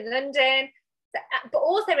buses in London, but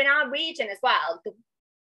also in our region as well.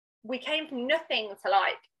 We came from nothing to,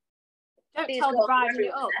 like, Don't Tell the Bride.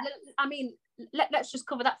 I mean, let's just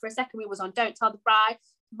cover that for a second. We was on Don't Tell the Bride.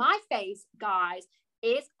 My face, guys,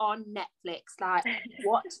 is on Netflix. Like,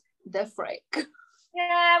 what the frick?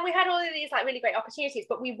 Yeah, we had all of these, like, really great opportunities,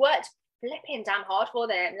 but we worked flipping damn hard for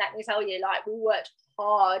them. Let me tell you, like, we worked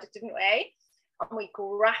hard, didn't we? And we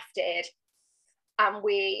grafted, and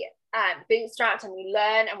we bootstrapped, and we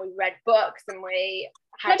learned, and we read books, and I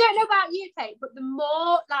don't know about you, Kate, but the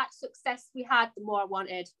more, like, success we had, the more I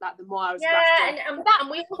wanted, like, the more I was grafting.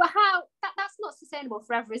 But how that's not sustainable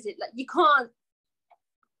forever, is it? Like, you can't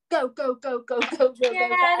go. Yeah,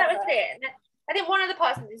 that was it. I think one of the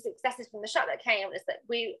parts of the successes from the shop that came was that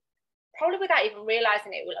we, probably without even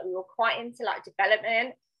realising it, we were quite into, like,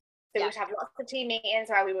 development. So we would have lots of team meetings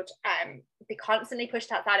where we would be constantly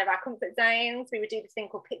pushed outside of our comfort zones. We would do this thing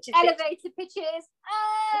called elevator pitches.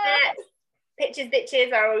 Pitches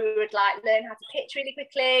bitches, or we would, like, learn how to pitch really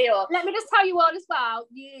quickly. Or let me just tell you all as well,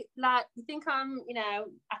 you think I'm,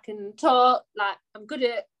 I can talk, like, I'm good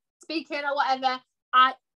at speaking or whatever.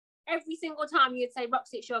 Every single time you'd say,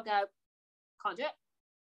 Roxy, it's your go. Can't do it.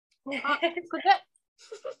 Couldn't do it.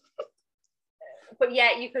 But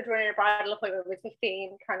yeah, you could run a bridal appointment with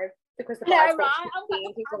 15 kind of, because the right.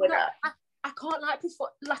 I can't,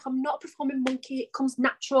 like, I'm not a performing monkey. It comes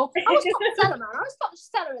natural. I was top seller, man. I was top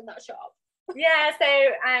seller in that shop. Yeah, so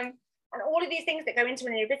and all of these things that go into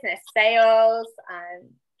running a business, sales,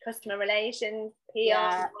 customer relations, PR,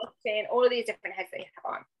 marketing, all of these different heads that you have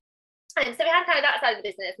on. And so we had kind of that side of the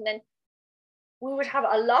business, and then we would have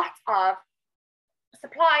a lot of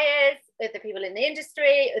suppliers, the people in the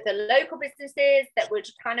industry, the local businesses that would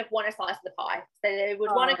kind of want a slice of the pie. So they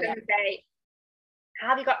would want to come and say, how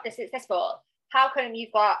have you got this successful? How come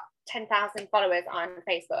you've got 10,000 followers on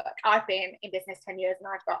Facebook? I've been in business 10 years and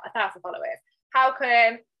I've got 1,000 followers. How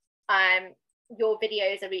come your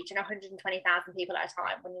videos are reaching 120,000 people at a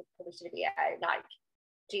time when you publish a video? Like,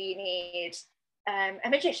 do you need a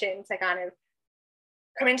magician to kind of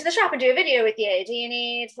come into the shop and do a video with you? Do you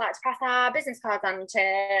need, like, to pass our business cards on to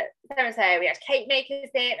so and so? We had cake makers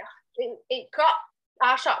in.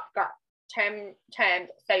 Our shop got termed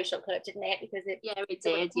social club, didn't it? Because it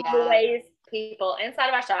did. Always people inside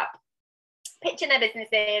of our shop pitching their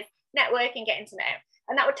businesses, networking, getting to know,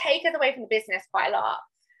 and that would take us away from the business quite a lot.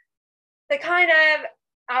 So I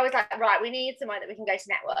was like, right, we need somewhere that we can go to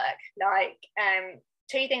network. Like,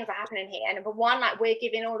 two things are happening here. Number one, like, we're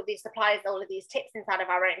giving all of these suppliers all of these tips inside of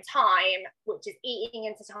our own time, which is eating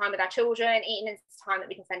into time with our children, eating into time that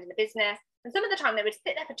we can spend in the business. And some of the time they would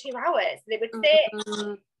sit there for 2 hours. They would sit.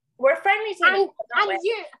 We're a friendly team.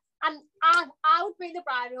 And I would bring the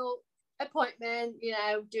bridal appointment,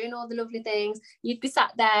 doing all the lovely things. You'd be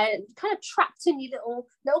sat there kind of trapped in your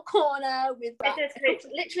little corner with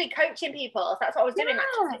literally coaching people. So that's what I was doing,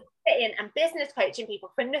 like, sitting and business coaching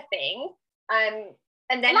people for nothing. And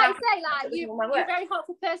then, like I say, you're a very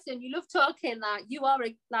helpful person. You love talking. Like, you are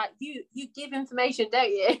you give information,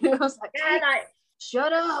 don't you? I was like,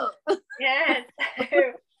 shut up. Yeah.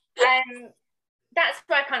 So, that's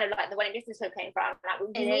where kind of, like, the wedding business club came from. Like,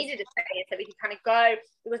 we needed a space so we could kind of go.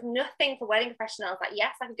 There was nothing for wedding professionals. Like,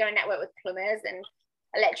 yes, I could go and network with plumbers and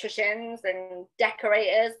electricians and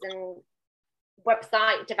decorators and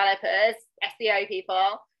website developers, SEO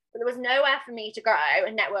people. but there was nowhere for me to go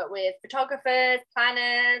and network with photographers,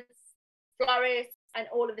 planners, florists, and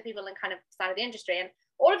all of the people in kind of side of the industry. And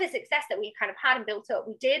all of the success that we kind of had and built up,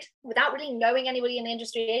 we did without really knowing anybody in the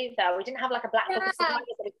industry either. We didn't have like a black book of suppliers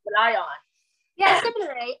that we could rely on. Yeah,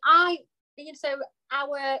 similarly, so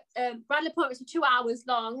our bridal appointments were 2 hours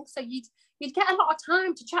long, so you'd get a lot of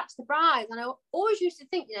time to chat to the brides. And I always used to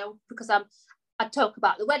think, because I'd talk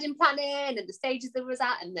about the wedding planning and the stages that was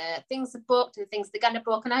at and the things that booked and the things they're going to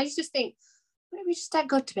book, and I used to just think, wouldn't it be just that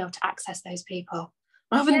good to be able to access those people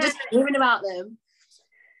rather than just hearing about them?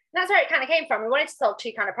 That's where it kind of came from. We wanted to solve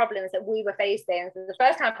two kind of problems that we were facing. So the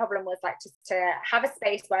first kind of problem was like just to have a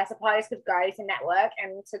space where suppliers could go to network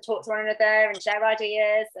and to talk to one another and share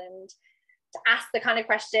ideas and to ask the kind of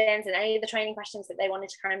questions and any of the training questions that they wanted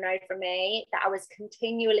to kind of know from me, that I was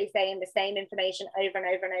continually saying the same information over and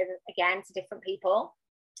over and over again to different people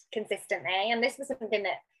consistently. And this was something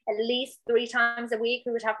that at least 3 times a week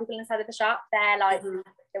we would have people inside of the shop there, like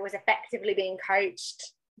it was effectively being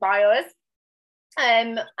coached by us.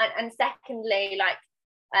 And secondly, like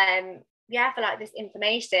for like this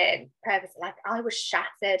information purpose, like I was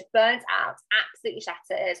shattered, burnt out, absolutely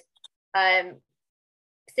shattered.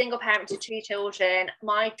 Single parent to 2 children.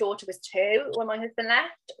 My daughter was 2 when my husband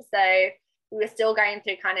left, so we were still going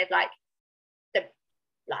through kind of like the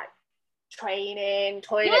training,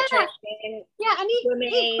 toilet training. Yeah, and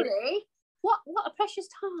equally, what a precious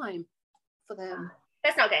time for them.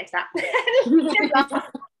 Let's not get into that.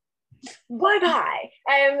 Bye.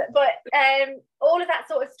 But all of that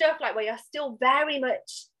sort of stuff, like where you're still very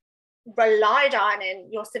much relied on, and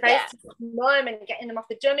you're supposed to mum and getting them off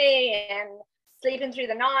the dummy and sleeping through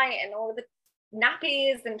the night and all of the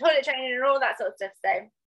nappies and toilet training and all that sort of stuff. So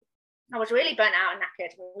I was really burnt out and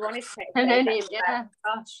knackered. We wanted to take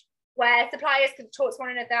where suppliers could talk to one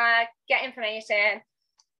another, get information.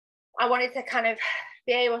 I wanted to kind of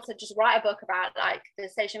be able to just write a book about like the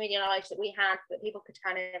social media knowledge that we had, so that people could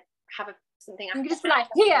kind of have something. You could just be like,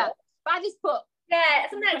 here, buy this book. Yeah,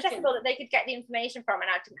 something accessible that they could get the information from, and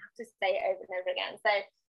I didn't have to say it over and over again. So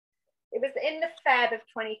it was in the Feb of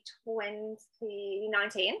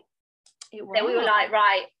 2019 that we were like,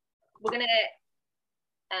 right, we're going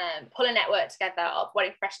to pull a network together of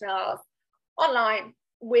wedding professionals online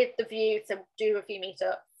with the view to do a few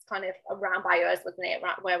meetups kind of around by us, wasn't it,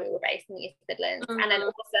 right where we were based in the East Midlands. And then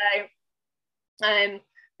also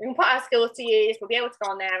we can put our skills to use. We'll be able to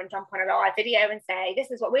go on there and jump on a live video and say,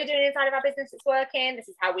 this is what we're doing inside of our business, it's working, this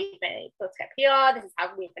is how we've been able to get PR, this is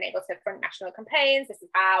how we've been able to front national campaigns, this is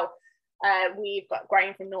how we've got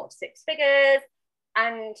grown from 0 to 6 figures.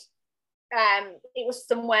 And it was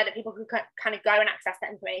somewhere that people could kind of go and access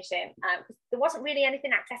that information, because there wasn't really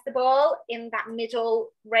anything accessible in that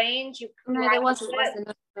middle range. There wasn't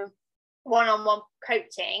one-on-one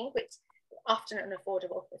coaching, which is often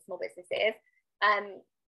unaffordable for small businesses,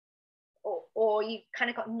 or you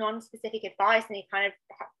kind of got non-specific advice and you kind of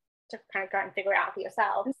had to kind of go and figure it out for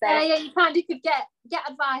yourself. So you kind of could get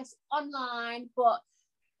advice online, but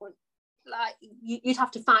like you'd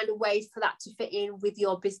have to find a way for that to fit in with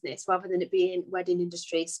your business rather than it being wedding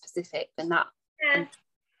industry specific and that.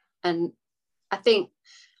 And I think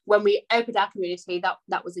when we opened our community,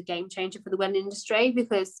 that was a game changer for the wedding industry,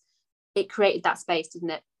 because it created that space,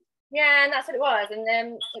 didn't it? Yeah, and that's what it was. And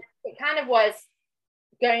then it kind of was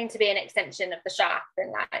going to be an extension of the shop,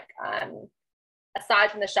 and like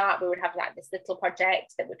aside from the shop, we would have like this little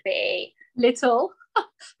project that would be little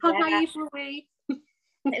how naive were we?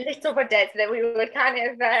 Little projects that we would kind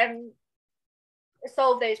of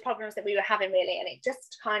solve those problems that we were having, really. And it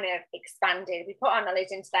just kind of expanded. We put our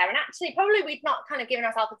knowledge into there, and actually probably we'd not kind of given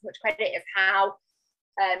ourselves as much credit as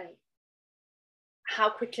how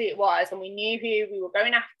quickly it was when we knew who we were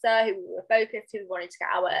going after, who we were focused, who we wanted to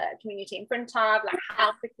get our community in front of, like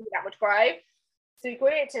how quickly that would grow. So we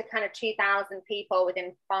grew it to kind of 2,000 people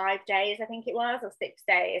within 5 days, I think it was, or 6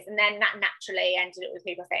 days. And then that naturally ended up with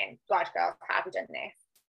people saying, God, girls, how have you done this?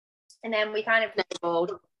 And then we kind of were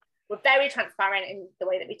very transparent in the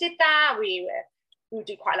way that we did that. We would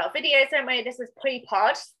do quite a lot of videos, don't we? This was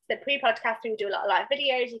pre-pod. The pre-podcast, we would do a lot of live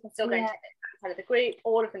videos. You can still go and check it out of the group.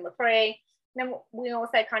 All of them were free. And then we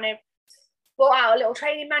also kind of brought out a little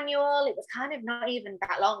training manual. It was kind of not even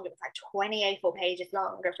that long. It was like 20 A4 pages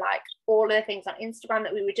long of like all of the things on Instagram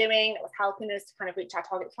that we were doing that was helping us to kind of reach our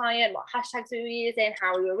target client, what hashtags we were using,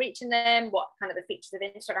 how we were reaching them, what kind of the features of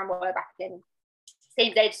Instagram were back in.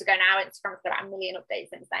 Seems ages ago now. Instagram's got about 1 million updates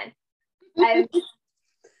since then.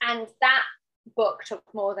 And that book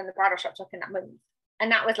took more than the bridal shop took in that month.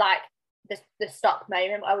 And that was like the stop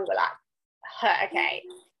moment where we were like, okay.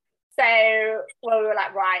 So we were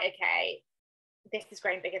like, right, okay, this is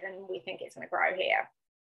growing bigger than we think it's going to grow here.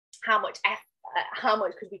 how much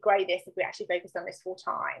could we grow this if we actually focused on this full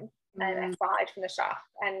time aside from the shop.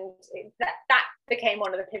 And that became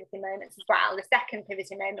one of the pivoting moments as well. The second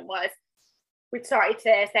pivoting moment was we started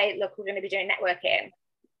to say, look, we're going to be doing networking.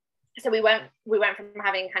 So we went from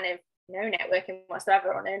having kind of no networking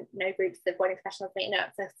whatsoever, or no groups of wedding professionals meeting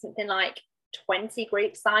up, to something like 20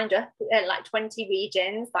 groups signed up, like 20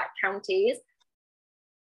 regions, like counties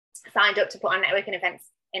signed up to put on networking events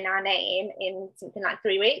in our name in something like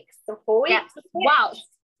 3 weeks or 4 weeks. Yeah. Wow.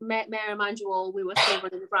 May I remind you all, we were still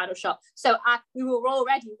running the bridal shop, so we were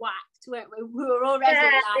already whacked, weren't we? We were already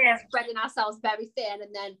spreading ourselves very thin,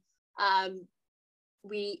 and then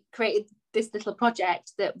we created this little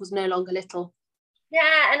project that was no longer little.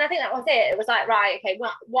 Yeah, and I think that was it. It was like, right, okay,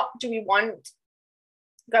 what do we want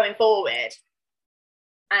going forward?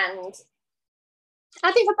 And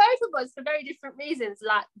I think for both of us, for very different reasons,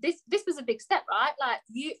 like this was a big step, right? Like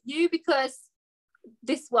you because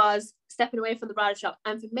this was stepping away from the bridal shop,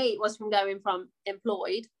 and for me it was from going from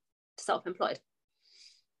employed to self-employed.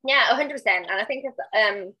 Yeah, 100%. And I think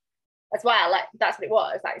as well, like that's what it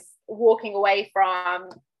was, like walking away from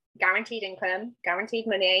guaranteed income, guaranteed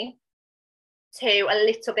money, to a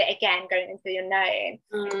little bit again going into the unknown.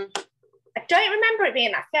 I don't remember it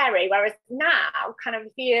being that scary, whereas now, kind of a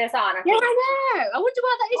few years on, I think, I know. I wonder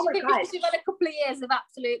why that is. You think because we've had a couple of years of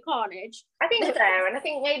absolute carnage? I think so, and I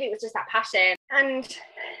think maybe it was just that passion and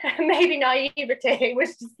maybe naivety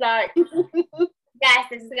was just like, yes,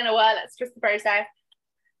 this is going to work. Let's trust the process.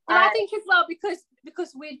 And I think as well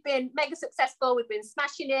because we've been mega successful, we've been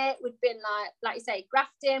smashing it, we've been like you say,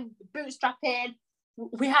 grafting, bootstrapping.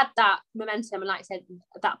 We had that momentum and, like I said,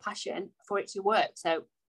 that passion for it to work. So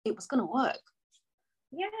it was going to work.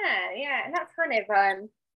 Yeah, and that's kind of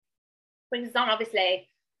brings us on. Obviously,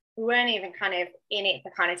 we weren't even kind of in it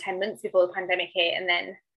for kind of 10 months before the pandemic hit, and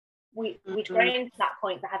then we'd grown to that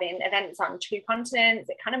point to having events on 2 continents.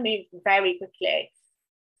 It kind of moved very quickly.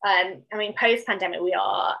 I mean, post-pandemic, we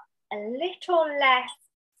are a little less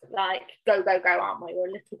like go, aren't we? We're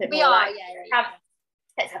a little bit more like,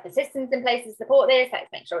 let's have the systems in place to support this. Let's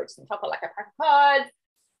make sure it doesn't top up like a pack of cards.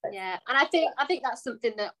 Yeah, and I think that's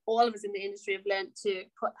something that all of us in the industry have learned to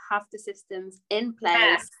have the systems in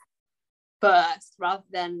place first, rather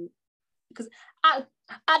than, because at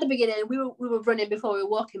the beginning we were running before we were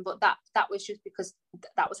walking, but that was just because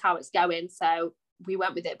that was how it's going, so we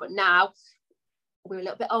went with it. But now we're a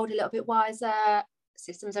little bit older, a little bit wiser,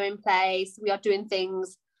 systems are in place, we are doing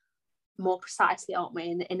things more precisely, aren't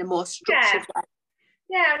we, in a more structured way.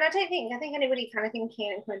 Yeah, and I think anybody kind of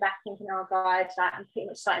thinking and coming back thinking, oh God, like, I'm pretty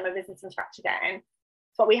much starting my business from scratch again.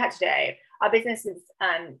 It's what we had to do. Our business is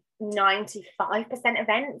 95%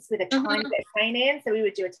 events with a tiny bit of training. So we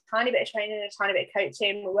would do a tiny bit of training and a tiny bit of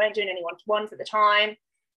coaching. We weren't doing any one-to-ones at the time.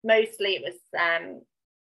 Mostly it was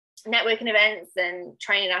networking events and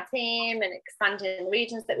training our team and expanding the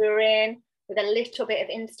regions that we were in, with a little bit of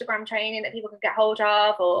Instagram training that people could get hold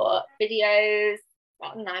of, or videos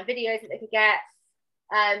that they could get.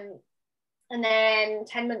 And then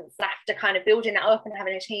 10 months after kind of building that up and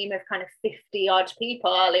having a team of kind of 50 odd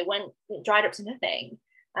people, it dried up to nothing.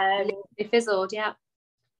 It fizzled, yeah.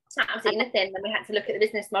 Absolutely nothing. Then we had to look at the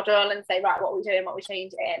business model and say, right, what are we doing, what are we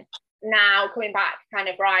changing? Now coming back, kind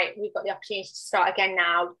of, right, we've got the opportunity to start again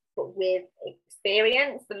now, but with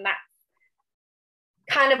experience, and that's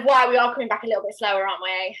kind of why we are coming back a little bit slower, aren't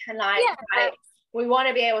we? And like we want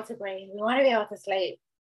to be able to breathe, we want to be able to sleep.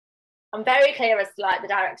 I'm very clear as to like the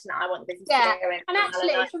direction that I want the business to go in. And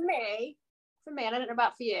actually, for me, I don't know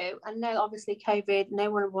about for you, I know obviously COVID,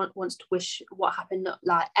 no one wants to wish what happened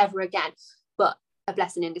like ever again, but a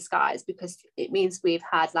blessing in disguise, because it means we've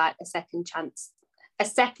had like a second chance, a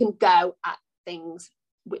second go at things,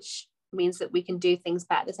 which means that we can do things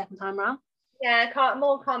better the second time around. Yeah,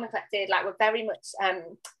 more calm and collected. Like, we're very much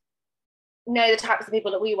know the types of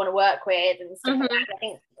people that we want to work with and stuff like that. I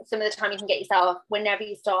think some of the time you can get yourself, whenever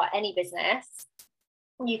you start any business,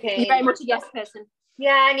 you're very much a yes person.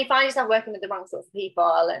 Yeah, and you find yourself working with the wrong sorts of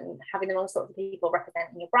people and having the wrong sorts of people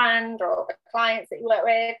representing your brand or the clients that you work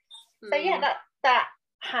with. So yeah, that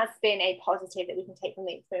has been a positive that we can take from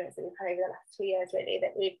the experience that we've had over the last 2 years, really,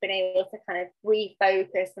 that we've been able to kind of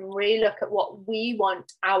refocus and relook at what we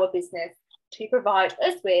want our business to provide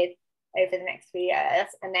us with over the next few years,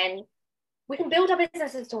 and then we can build our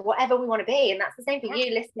businesses to whatever we want to be. And that's the same for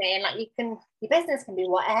you listening. Like, your business can be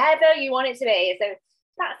whatever you want it to be. So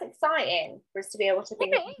that's exciting for us to be able to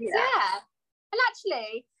think. Yeah. And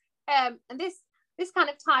actually, and this kind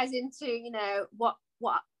of ties into, you know,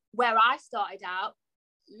 where I started out.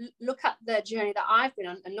 Look at the journey that I've been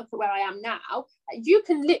on and look at where I am now. You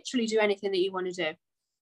can literally do anything that you want to do.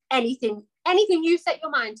 Anything anything you set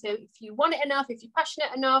your mind to, if you want it enough, if you're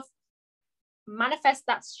passionate enough, manifest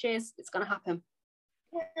that shiz, it's going to happen.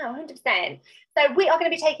 Yeah, 100%. So we are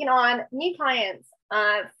going to be taking on new clients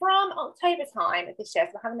from October time of this year.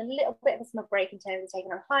 So we're having a little bit of a summer break in terms of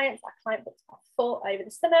taking on clients. Our client books are full over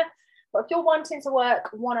the summer. But if you're wanting to work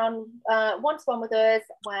one-to-one with us,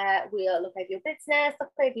 where we'll look over your business,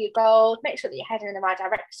 look over your goals, make sure that you're heading in the right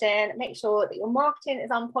direction, make sure that your marketing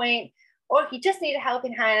is on point, or if you just need a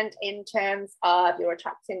helping hand in terms of you're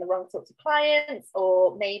attracting the wrong sorts of clients,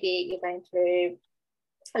 or maybe you're going through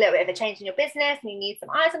a little bit of a change in your business and you need some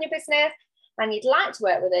eyes on your business and you'd like to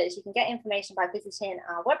work with us, you can get information by visiting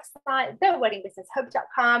our website,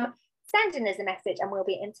 theweddingbusinesshub.com, sending us a message, and we'll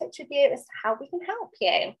be in touch with you as to how we can help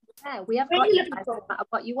you. Yeah, we have got you guys, no matter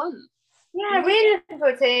what you want. Yeah, really looking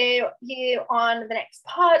forward to you on the next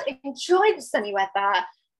pod. Enjoy the sunny weather.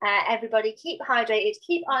 Everybody, keep hydrated,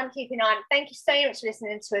 keep on keeping on. Thank you so much for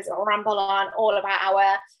listening to us ramble on all about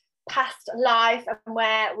our past life and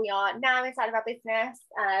where we are now inside of our business.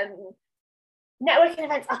 Networking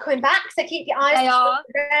events are coming back, so keep your eyes peeled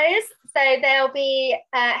for those. So they'll be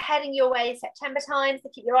heading your way September time, so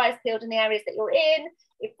keep your eyes peeled in the areas that you're in.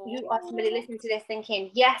 If you are somebody listening to this thinking,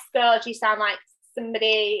 yes, girls, you sound like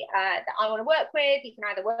somebody that I want to work with, you can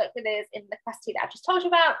either work with us in the capacity that I've just told you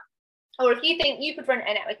about, or if you think you could run a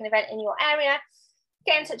networking event in your area,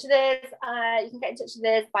 get in touch with us. You can get in touch with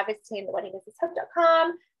us by visiting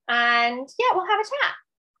theweddingbusinesshub.com, and yeah, we'll have a chat.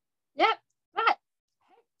 Yep, right.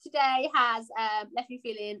 Today has left you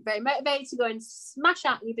feeling very motivated to go and smash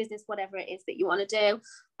out your business, whatever it is that you want to do,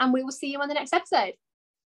 and we will see you on the next episode.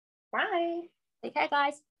 Bye. Take care,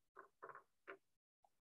 guys.